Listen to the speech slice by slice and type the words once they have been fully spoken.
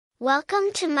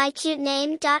Welcome to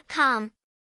mycutename.com.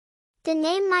 The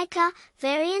name Mykah,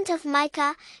 variant of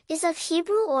Micah, is of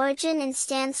Hebrew origin and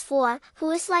stands for, who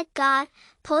is like God,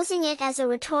 posing it as a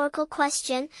rhetorical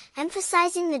question,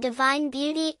 emphasizing the divine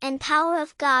beauty and power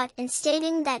of God and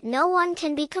stating that no one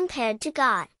can be compared to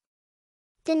God.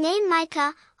 The name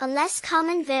Mykah, a less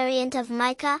common variant of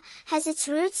Micah, has its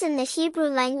roots in the Hebrew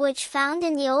language found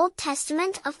in the Old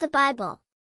Testament of the Bible.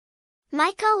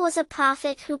 Mykah was a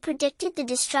prophet who predicted the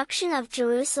destruction of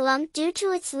Jerusalem due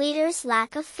to its leaders'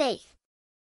 lack of faith.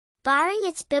 Barring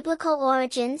its biblical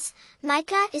origins,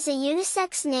 Mykah is a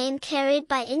unisex name carried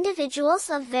by individuals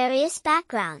of various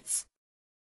backgrounds.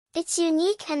 It's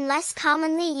unique and less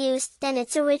commonly used than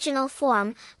its original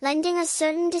form, lending a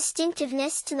certain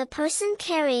distinctiveness to the person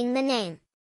carrying the name.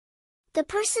 The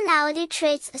personality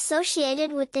traits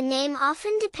associated with the name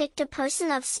often depict a person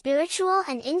of spiritual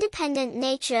and independent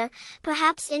nature,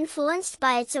 perhaps influenced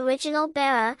by its original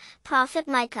bearer, Prophet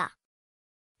Mykah.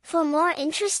 For more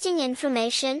interesting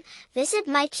information, visit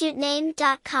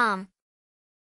mycutename.com.